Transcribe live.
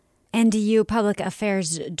NDU Public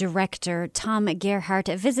Affairs Director Tom Gerhardt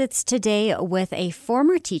visits today with a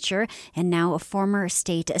former teacher and now a former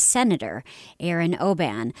state senator, Erin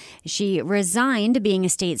Oban. She resigned being a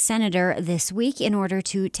state senator this week in order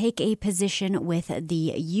to take a position with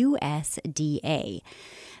the USDA.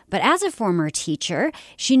 But as a former teacher,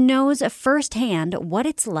 she knows firsthand what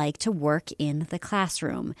it's like to work in the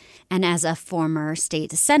classroom. And as a former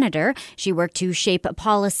state senator, she worked to shape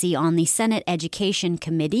policy on the Senate Education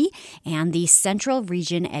Committee and the Central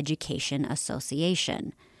Region Education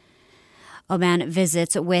Association. Oban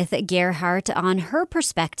visits with Gerhardt on her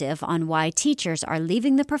perspective on why teachers are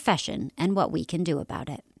leaving the profession and what we can do about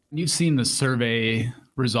it. You've seen the survey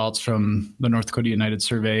results from the North Dakota United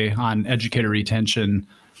Survey on educator retention.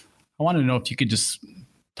 I want to know if you could just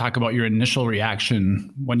talk about your initial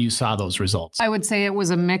reaction when you saw those results. I would say it was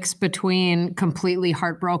a mix between completely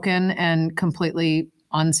heartbroken and completely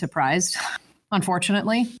unsurprised.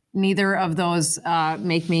 Unfortunately, neither of those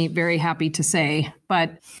make me very happy to say.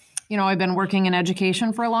 But, I've been working in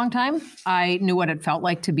education for a long time. I knew what it felt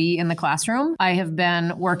like to be in the classroom. I have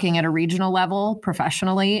been working at a regional level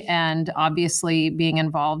professionally and obviously being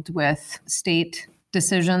involved with state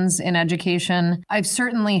decisions in education. I've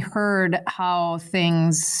certainly heard how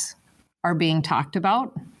things are being talked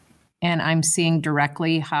about, and I'm seeing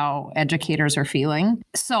directly how educators are feeling.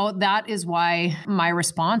 So that is why my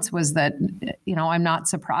response was that, I'm not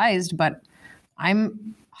surprised, but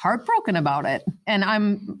I'm heartbroken about it. And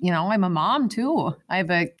I'm a mom too. I have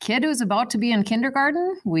a kid who's about to be in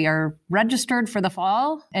kindergarten. We are registered for the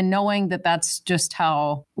fall, and knowing that that's just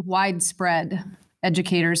how widespread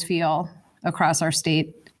educators feel across our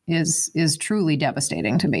state is truly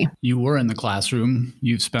devastating to me. You were in the classroom.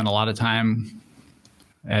 You've spent a lot of time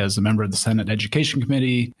as a member of the Senate Education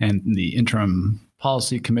Committee and the Interim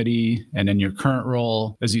Policy Committee, and in your current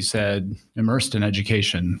role, as you said, immersed in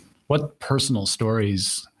education. What personal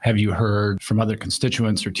stories have you heard from other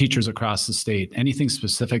constituents or teachers across the state? Anything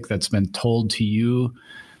specific that's been told to you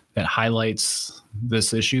that highlights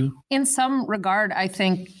this issue? In some regard, I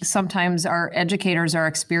think sometimes our educators are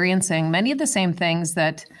experiencing many of the same things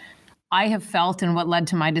that I have felt and what led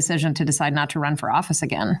to my decision to decide not to run for office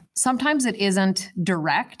again. Sometimes it isn't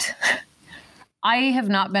direct. I have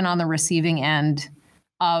not been on the receiving end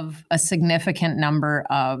of a significant number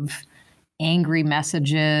of angry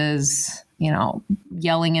messages,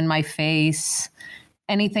 yelling in my face,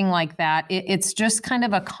 anything like that. It's just kind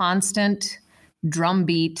of a constant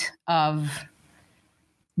drumbeat of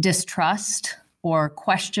distrust or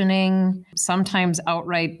questioning, sometimes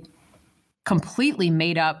outright completely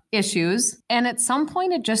made up issues. And at some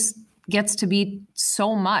point, it just gets to be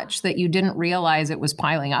so much that you didn't realize it was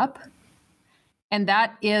piling up. And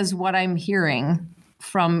that is what I'm hearing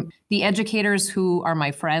from the educators who are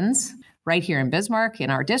my friends right here in Bismarck, in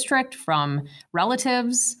our district, from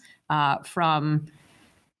relatives, from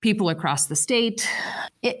people across the state.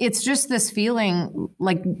 It's just this feeling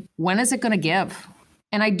like, when is it going to give?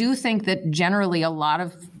 And I do think that generally a lot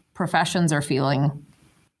of professions are feeling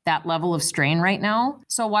that level of strain right now.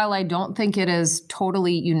 So while I don't think it is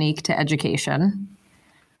totally unique to education,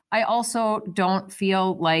 I also don't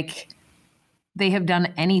feel like they have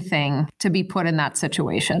done anything to be put in that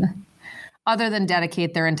situation other than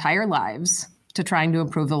dedicate their entire lives to trying to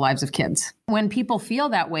improve the lives of kids. When people feel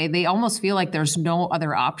that way, they almost feel like there's no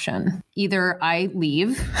other option. Either I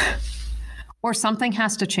leave or something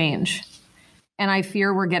has to change. And I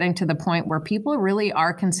fear we're getting to the point where people really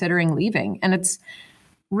are considering leaving. And it's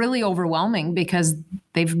really overwhelming because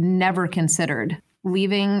they've never considered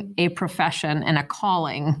leaving a profession and a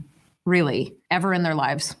calling, really, ever in their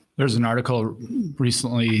lives. There's an article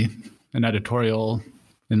recently, an editorial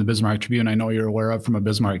in the Bismarck Tribune, I know you're aware of, from a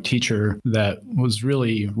Bismarck teacher that was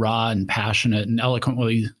really raw and passionate and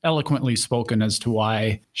eloquently spoken as to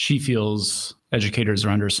why she feels educators are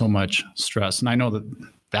under so much stress. And I know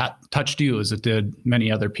that touched you as it did many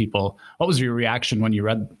other people. What was your reaction when you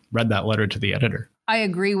read that letter to the editor? I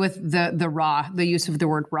agree with the use of the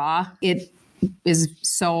word raw. It is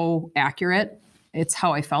so accurate. It's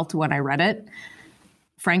how I felt when I read it.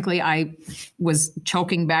 Frankly, I was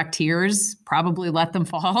choking back tears, probably let them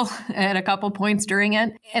fall at a couple points during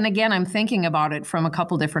it. And again, I'm thinking about it from a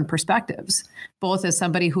couple different perspectives, both as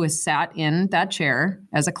somebody who has sat in that chair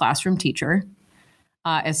as a classroom teacher,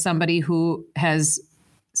 as somebody who has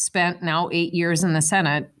spent now 8 years in the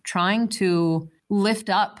Senate trying to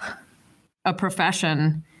lift up a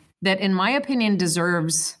profession that, in my opinion,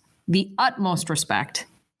 deserves the utmost respect.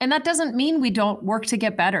 And that doesn't mean we don't work to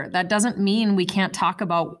get better. That doesn't mean we can't talk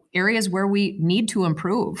about areas where we need to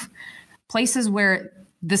improve, places where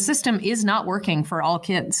the system is not working for all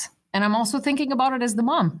kids. And I'm also thinking about it as the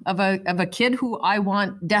mom of a kid who I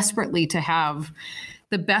want desperately to have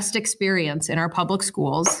the best experience in our public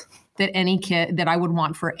schools that I would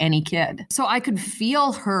want for any kid. So I could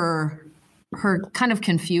feel her kind of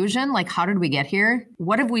confusion, like, how did we get here?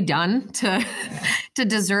 What have we done to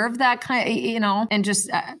deserve that kind of, and just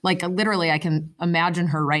like literally I can imagine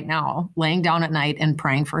her right now laying down at night and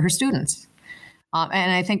praying for her students.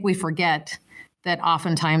 And I think we forget that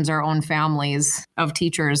oftentimes our own families of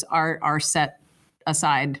teachers are set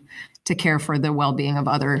aside to care for the well-being of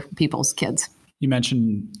other people's kids. You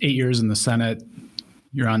mentioned 8 years in the Senate.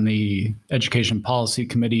 You're on the Education Policy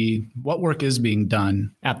Committee. What work is being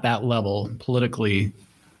done at that level politically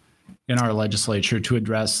in our legislature to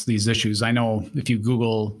address these issues? I know if you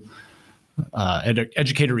Google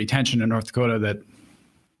educator retention in North Dakota, that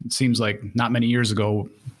it seems like not many years ago,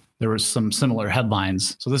 there were some similar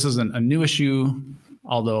headlines. So this isn't a new issue,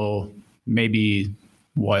 although maybe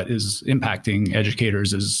what is impacting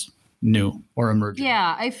educators is new or emerging.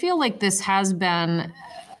 Yeah, I feel like this has been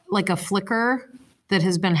like a flicker that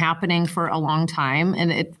has been happening for a long time,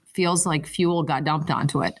 and it feels like fuel got dumped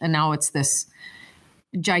onto it. And now it's this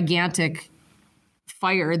gigantic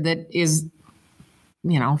fire that is,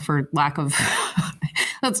 for lack of,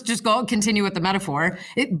 let's just continue with the metaphor,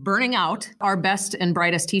 burning out our best and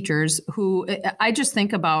brightest teachers who I just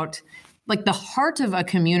think about like the heart of a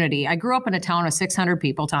community. I grew up in a town of 600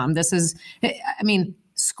 people, Tom.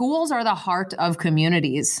 Schools are the heart of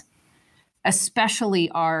communities, especially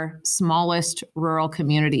our smallest rural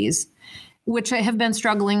communities, which have been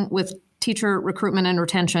struggling with teacher recruitment and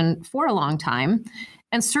retention for a long time.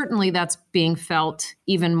 And certainly that's being felt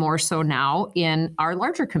even more so now in our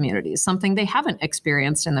larger communities, something they haven't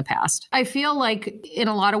experienced in the past. I feel like in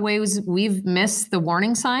a lot of ways, we've missed the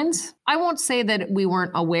warning signs. I won't say that we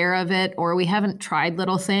weren't aware of it or we haven't tried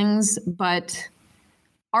little things, but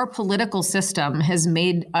our political system has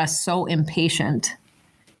made us so impatient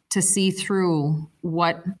to see through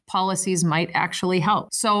what policies might actually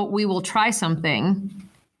help. So we will try something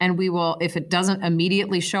and we will, if it doesn't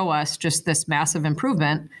immediately show us just this massive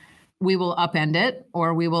improvement, we will upend it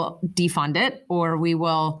or we will defund it or we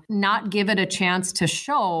will not give it a chance to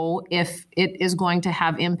show if it is going to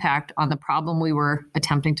have impact on the problem we were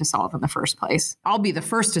attempting to solve in the first place. I'll be the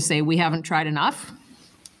first to say we haven't tried enough,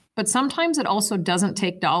 but sometimes it also doesn't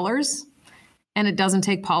take dollars and it doesn't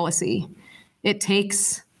take policy. It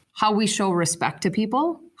takes how we show respect to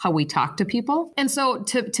people, how we talk to people. And so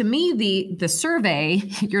to me, the survey,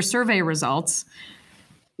 your survey results,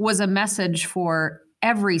 was a message for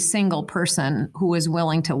every single person who is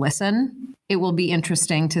willing to listen. It will be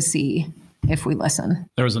interesting to see if we listen.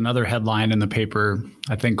 There was another headline in the paper,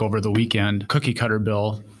 I think over the weekend, cookie cutter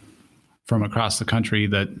bill from across the country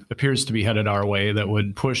that appears to be headed our way that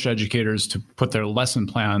would push educators to put their lesson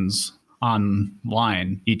plans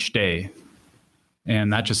online each day.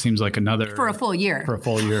 And that just seems like another... For a full year. For a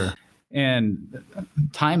full year. And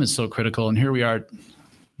time is so critical. And here we are,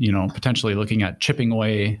 potentially looking at chipping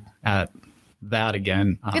away at that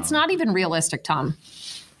again. It's not even realistic, Tom.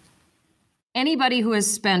 Anybody who has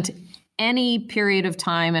spent any period of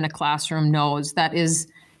time in a classroom knows that is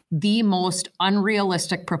the most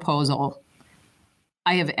unrealistic proposal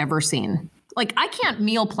I have ever seen. Like, I can't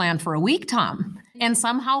meal plan for a week, Tom. And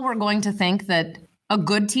somehow we're going to think that a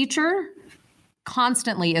good teacher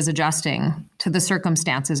constantly is adjusting to the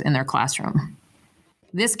circumstances in their classroom.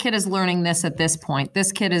 This kid is learning this at this point.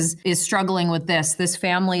 This kid is struggling with this. This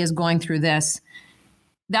family is going through this.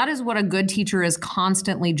 That is what a good teacher is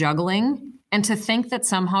constantly juggling. And to think that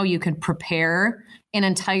somehow you could prepare an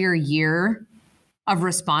entire year of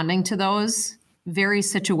responding to those very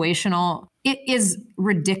situational, it is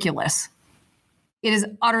ridiculous. It is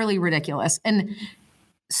utterly ridiculous and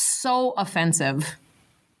so offensive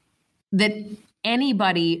that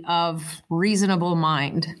anybody of reasonable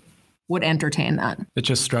mind would entertain that. It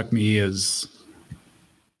just struck me as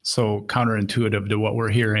so counterintuitive to what we're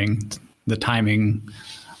hearing, the timing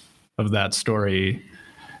of that story.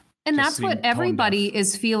 And that's what everybody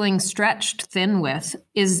is feeling stretched thin with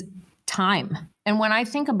is time. And when I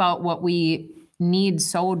think about what we need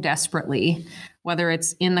so desperately, whether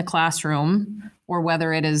it's in the classroom or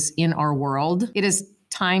whether it is in our world, it is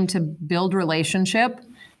time to build relationship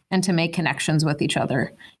and to make connections with each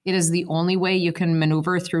other. It is the only way you can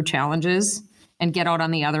maneuver through challenges and get out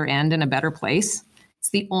on the other end in a better place. It's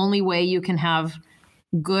the only way you can have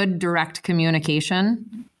good direct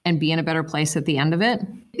communication and be in a better place at the end of it.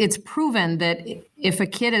 It's proven that if a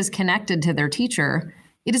kid is connected to their teacher,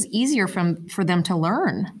 it is easier for them to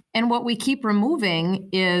learn. And what we keep removing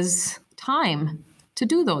is time to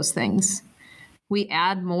do those things. We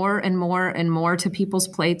add more and more and more to people's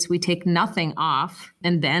plates. We take nothing off.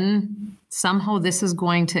 And then somehow this is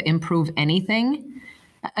going to improve anything.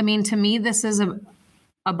 I mean, to me, this is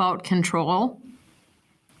about control.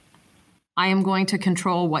 I am going to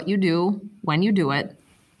control what you do, when you do it,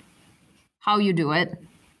 how you do it.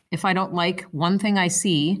 If I don't like one thing I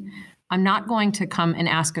see, I'm not going to come and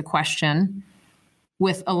ask a question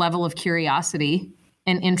with a level of curiosity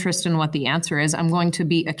and interest in what the answer is. I'm going to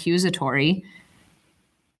be accusatory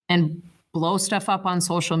and blow stuff up on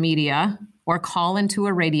social media or call into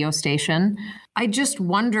a radio station. I just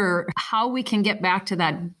wonder how we can get back to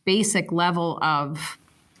that basic level of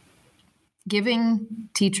giving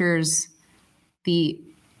teachers the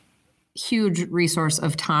huge resource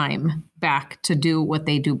of time back to do what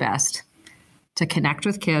they do best, to connect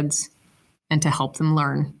with kids and to help them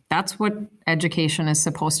learn. That's what education is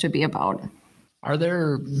supposed to be about. Are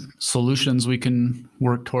there solutions we can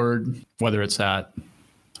work toward, whether it's at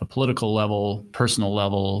a political level, personal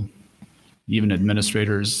level, even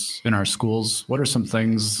administrators in our schools? What are some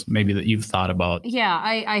things maybe that you've thought about? Yeah,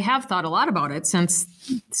 I have thought a lot about it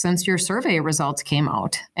since your survey results came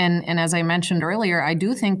out. And as I mentioned earlier, I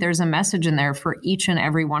do think there's a message in there for each and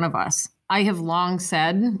every one of us. I have long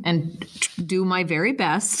said and do my very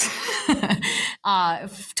best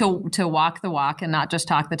to walk the walk and not just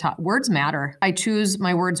talk the talk. Words matter. I choose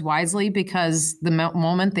my words wisely because the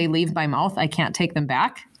moment they leave my mouth, I can't take them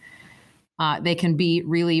back. They can be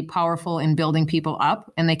really powerful in building people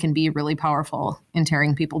up, and they can be really powerful in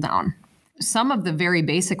tearing people down. Some of the very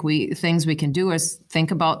basic things we can do is think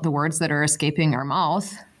about the words that are escaping our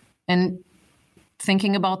mouth and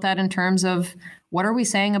thinking about that in terms of what are we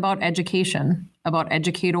saying about education, about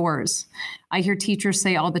educators. I hear teachers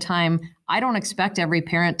say all the time, I don't expect every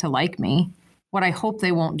parent to like me. What I hope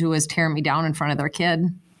they won't do is tear me down in front of their kid.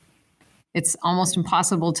 It's almost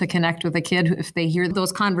impossible to connect with a kid if they hear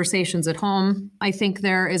those conversations at home. I think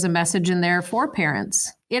there is a message in there for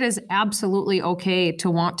parents. It is absolutely okay to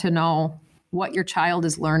want to know what your child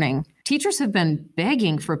is learning. Teachers have been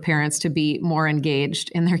begging for parents to be more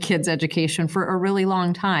engaged in their kids' education for a really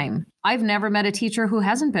long time. I've never met a teacher who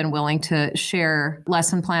hasn't been willing to share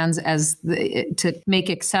lesson plans to make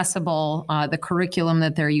accessible the curriculum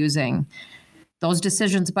that they're using. Those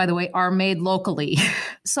decisions, by the way, are made locally.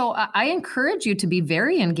 So I encourage you to be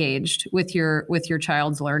very engaged with your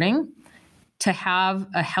child's learning, to have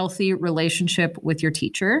a healthy relationship with your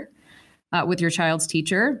teacher, with your child's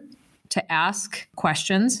teacher, to ask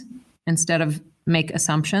questions instead of make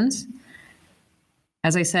assumptions.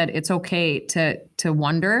 As I said, it's okay to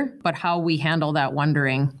wonder, but how we handle that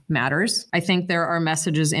wondering matters. I think there are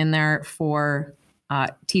messages in there for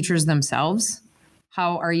teachers themselves.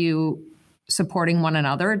 How are you supporting one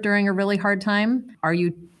another during a really hard time? Are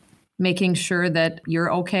you making sure that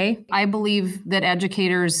you're okay? I believe that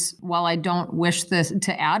educators, while I don't wish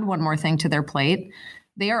to add one more thing to their plate,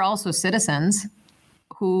 they are also citizens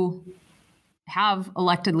who have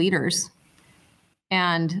elected leaders.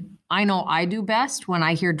 And I know I do best when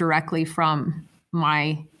I hear directly from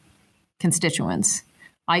my constituents.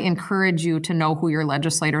 I encourage you to know who your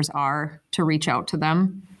legislators are, to reach out to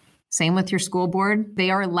them. Same with your school board.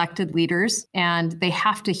 They are elected leaders, and they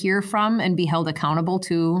have to hear from and be held accountable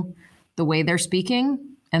to the way they're speaking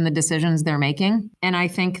and the decisions they're making. And I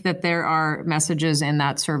think that there are messages in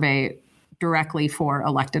that survey directly for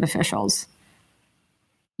elected officials.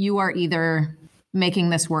 You are either making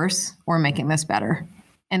this worse or making this better.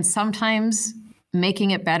 And sometimes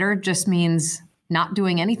making it better just means not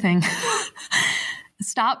doing anything.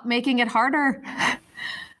 Stop making it harder.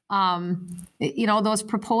 Those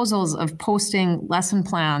proposals of posting lesson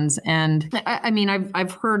plans, and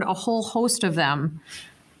I've heard a whole host of them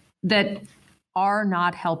that are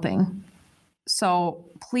not helping. So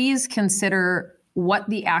please consider what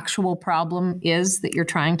the actual problem is that you're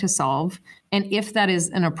trying to solve, and if that is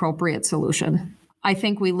an appropriate solution. I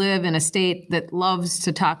think we live in a state that loves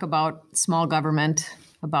to talk about small government,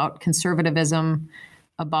 about conservatism,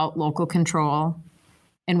 about local control,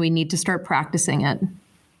 and we need to start practicing it.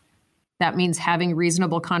 That means having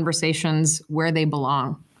reasonable conversations where they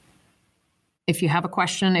belong. If you have a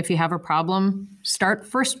question, if you have a problem, start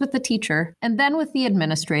first with the teacher, and then with the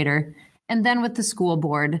administrator, and then with the school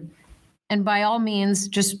board. And by all means,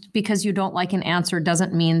 just because you don't like an answer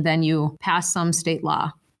doesn't mean then you pass some state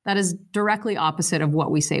law. That is directly opposite of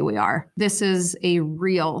what we say we are. This is a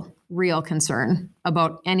real real concern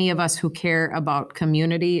about any of us who care about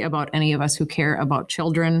community, about any of us who care about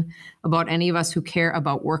children, about any of us who care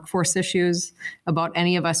about workforce issues, about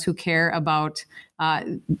any of us who care about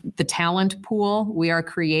the talent pool we are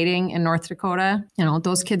creating in North Dakota. You know,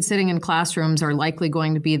 those kids sitting in classrooms are likely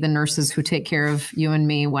going to be the nurses who take care of you and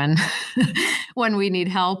me when when we need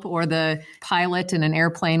help, or the pilot in an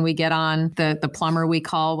airplane we get on, the plumber we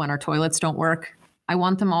call when our toilets don't work. I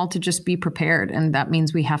want them all to just be prepared, and that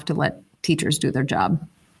means we have to let teachers do their job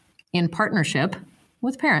in partnership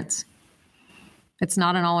with parents. It's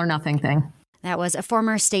not an all or nothing thing. That was a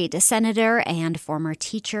former state senator and former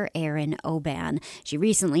teacher, Erin Oban. She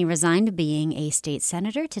recently resigned being a state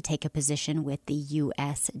senator to take a position with the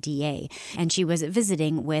USDA, and she was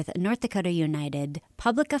visiting with North Dakota United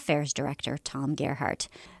Public Affairs Director Tom Gerhardt.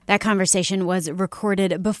 That conversation was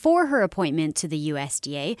recorded before her appointment to the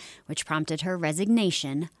USDA, which prompted her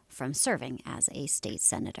resignation from serving as a state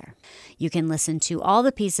senator. You can listen to all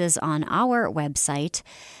the pieces on our website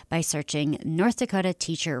by searching North Dakota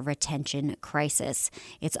Teacher Retention Crisis.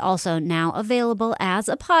 It's also now available as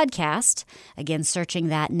a podcast. Again, searching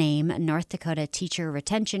that name, North Dakota Teacher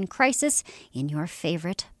Retention Crisis, in your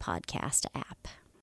favorite podcast app.